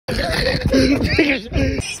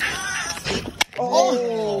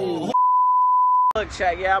Oh! Look,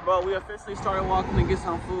 chat, yeah, bro, we officially started walking to get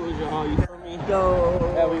some food, y'all. You feel me?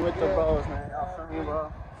 Yo. Yeah, we with the bros, man. Y'all feel me,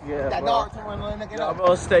 bro? Yeah, bro. Y'all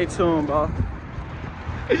bros, stay tuned, bro.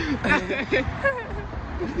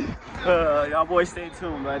 Y'all boys stay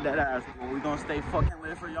tuned, bro. That ass, bro. We gonna stay fucking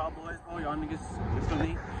lit for y'all boys, bro. Y'all niggas, you feel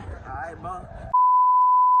me? Alright, bro.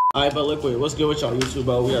 Alright, but look, what's good with y'all YouTube,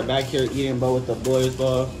 bro? We are back here eating, bro, with the boys,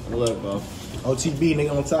 bro. And look, bro. OTB,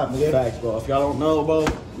 nigga, on top, nigga. Facts, bro. If y'all don't know, bro,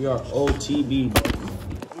 we are OTB, bro.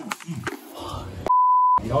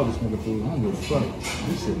 Y'all just nigga food. I don't give a fuck.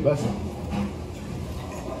 This shit busting.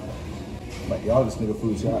 Like, y'all just nigga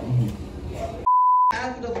food, y'all.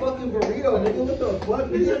 After the fucking burrito, nigga, what the fuck?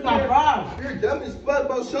 This is my problem. You're dumb as fuck,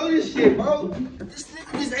 bro. Show this shit, bro. This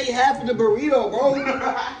nigga just ate half of the burrito, bro.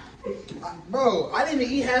 Bro, I didn't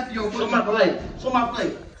even eat half of your food. Show my plate. Show my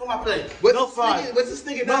plate. Show my plate. What's this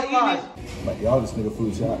nigga not eating? Like, y'all just nigga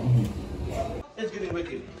food, y'all. It's getting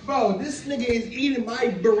wicked. Bro, this nigga is eating my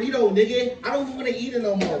burrito, nigga. I don't even want to eat it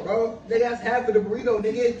no more, bro. Nigga, that's half of the burrito,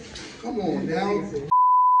 nigga. Come on, now.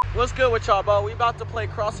 What's good with y'all, bro? We about to play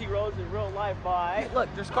Crossy Roads in real life, bro. Right? Look,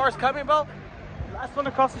 there's cars coming, bro. Last one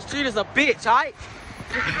across the street is a bitch, alright?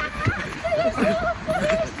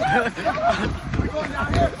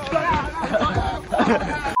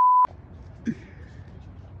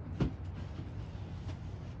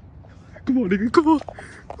 Come on, nigga, come on.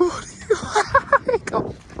 Come on, nigga. Come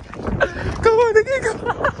on. Come on, nigga, come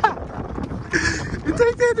on. You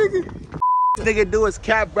take that, nigga. This nigga do is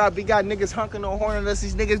cap, bro. We got niggas honking on horn on us.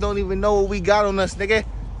 These niggas don't even know what we got on us, nigga.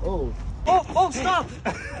 Oh. Oh, stop.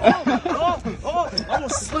 Oh, I'm gonna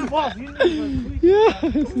slip off. You niggas.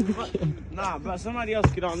 Yeah. Nah, bro, somebody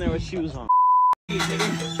else get on there with shoes on. You a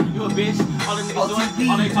bitch. All the niggas doing,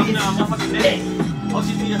 all they talking about motherfucking name.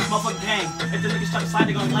 OTB, that's motherfucking gang. If the niggas try to slide,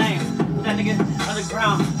 they gon' lame. Put that nigga on the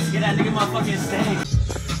ground. Get that nigga motherfucking stain.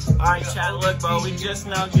 Alright, chat, look, bro, we just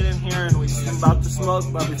now get in here and we about to smoke,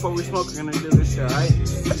 but before we smoke, we're gonna do this shit, alright?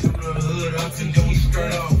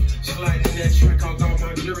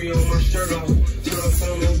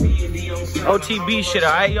 OTB shit,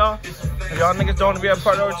 alright, y'all? If y'all niggas don't want to be a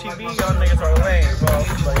part of OTB, y'all niggas are lame, bro.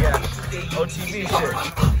 But yeah, OTB shit.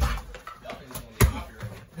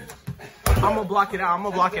 I'm gonna block it out, I'm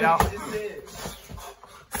gonna block it out.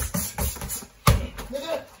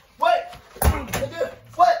 Nigga, what? Nigga,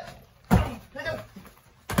 what? Nigga,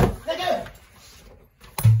 nigga,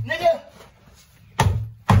 nigga.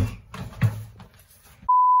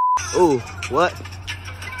 Ooh, what?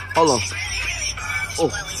 Hold on. Oh.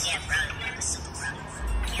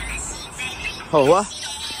 Oh, what?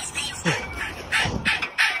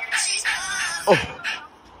 Oh.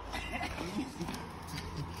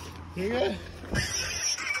 Nigga.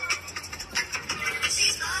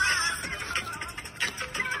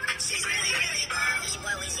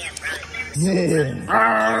 Yeah.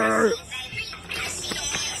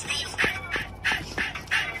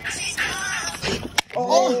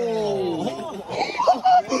 Oh.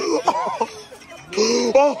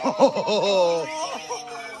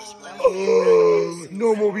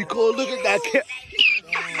 No more recall. Look at that cat.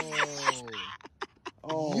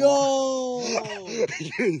 Oh. Yo.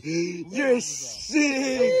 You're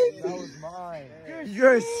sick. That was mine.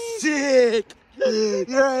 You're sick.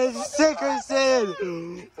 You're a sicker sin.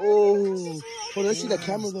 Oh. Hold on, let's see that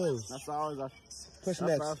camera though. That's ours. Press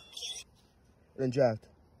next. Then draft.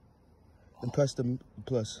 Then press the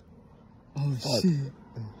plus. Oh shit.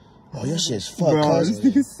 Oh, your shit's fucked, bro, this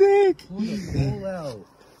nigga's sick. Pull the bowl out.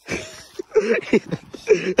 You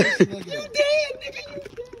dead, nigga.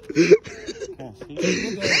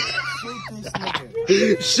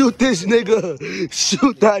 Shoot this nigga.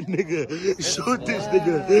 Shoot that nigga. Shoot this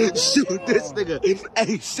nigga. Shoot this nigga.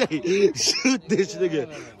 Hey, say, shoot this nigga.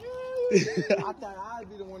 I thought I'd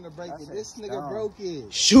be the one to break it. This nigga broke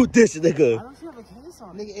it. Shoot this nigga. I don't have a case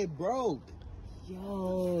on it. Nigga, it broke.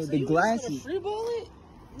 Yo, So the glasses. Free bullet?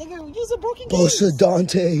 Nigga, use a broken Bossa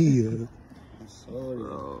Dante.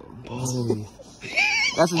 Bro. Oh.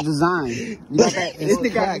 That's a design. You got that? This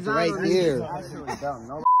nigga got right there.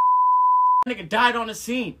 Nigga died on the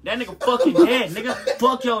scene. That nigga fucking dead, nigga.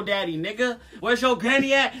 Fuck your daddy, nigga. Where's your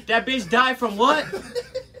granny at? That bitch died from what?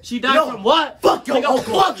 She died from what? Fuck your nigga,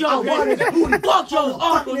 uncle. Fuck your granny. Fuck your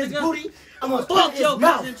uncle, nigga. Booty. I'm gonna Fuck your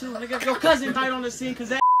cousin too, nigga. Your cousin died on the scene because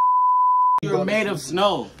that you're made of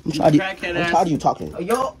snow. I'm tired of you talking.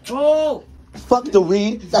 Yo, oh. Fuck the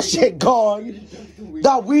weed. That shit gone.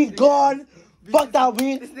 That weed gone. Fuck that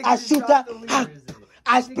weed. I shoot that.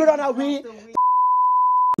 I spit on that weed.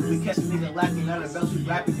 We catch a nigga laughing, none of us we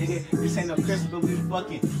rapping, nigga. This ain't no Christmas, but we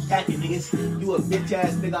fucking packing, niggas. You a bitch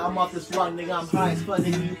ass nigga, I'm off this walk, nigga. I'm high as fuck,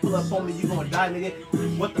 nigga. You pull up on me, you gonna die,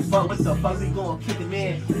 nigga. What the fuck, we gonna kick him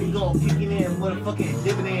in. We gonna kick it in, motherfucking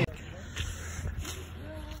dividend.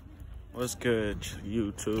 What's good,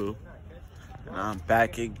 YouTube? And I'm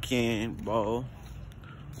back again, bro.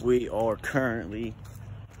 We are currently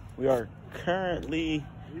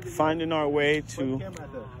finding our way to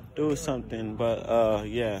do something, but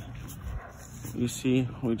yeah, you see,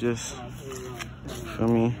 we just, feel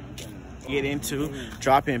me, get into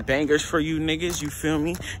dropping bangers for you niggas, you feel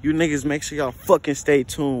me? You niggas, make sure y'all fucking stay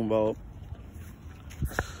tuned, bro.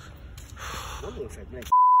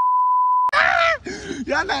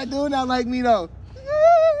 Y'all not doing that like me though.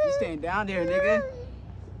 You staying down there, nigga.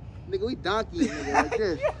 Nigga, we donkey nigga like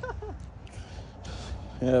this.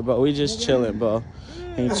 Yeah, but we just chilling, bro.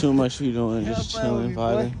 Ain't too much we doing, just chilling,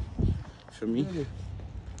 vibing. For me,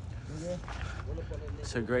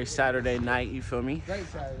 it's a great Saturday night, you feel me? Great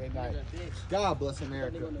Saturday night. God bless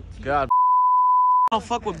America. God. I don't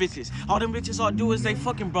fuck with bitches. All them bitches all do is they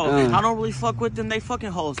fucking bro. I don't really fuck with them, they fucking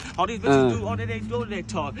hoes. All these bitches do, all they do is they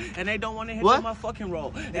talk. And they don't want to hit my fucking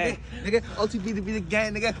role. Hey. Nigga, OTB to be the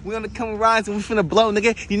gang, nigga. We on the coming rise and we finna blow,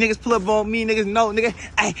 nigga. You niggas pull up on me, niggas know, nigga.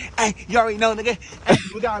 Hey, you already know, nigga. Ay,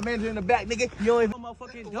 we got our manager in the back, nigga. You ain't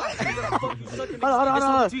motherfucking dog.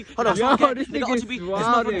 Hold on. Yo, this nigga OTB, this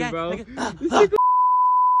motherfucking bro. Nigga.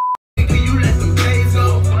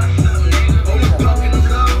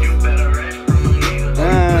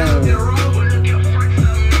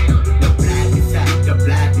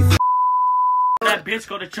 That bitch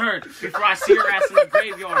go to church before I see her ass in the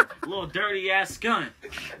graveyard. Little dirty ass skunk.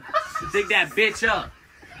 Dig that bitch up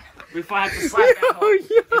before I have to slap that hoe.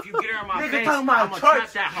 If you get her in my face, I'm gonna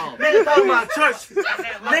trap that hoe. Nigga talking about church.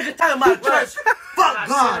 Nigga talking about church. Fuck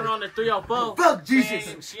God. On the 304. Fuck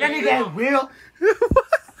Jesus. That nigga ain't real.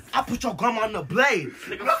 I put your grandma on the blade.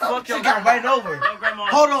 Nigga, fuck your she got right over.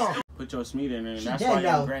 Hold on. Put your Smeed in there, and that's why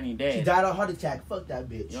your granny dead. She died of a heart attack. Fuck that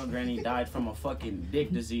bitch. Your granny died from a fucking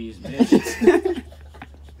dick disease, bitch.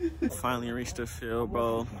 Finally reached the field,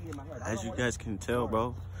 bro. As you guys can tell,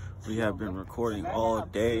 bro, we have been recording all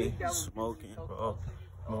day, smoking, bro.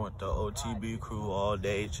 I'm with the OTB crew all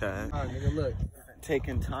day, chat. Alright, nigga, look.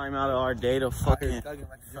 Taking time out of our day to fucking,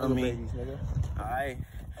 I mean, alright.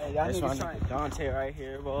 Hey, y'all That's niggas my nigga Dante right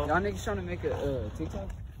here, bro. Y'all niggas trying to make a TikTok?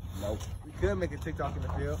 Nope. We could make a TikTok in the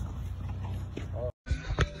field.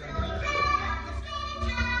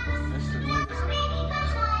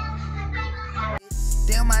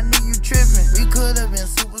 Damn, I knew you tripping. We could have been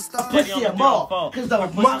superstars. Pussy a mall, cause the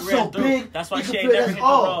mouth so big. That's why she ain't never hit the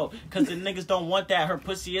road. Cause the niggas don't want that. Her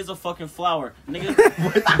pussy is a fucking flower. Niggas.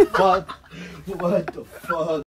 What the fuck? What the fuck?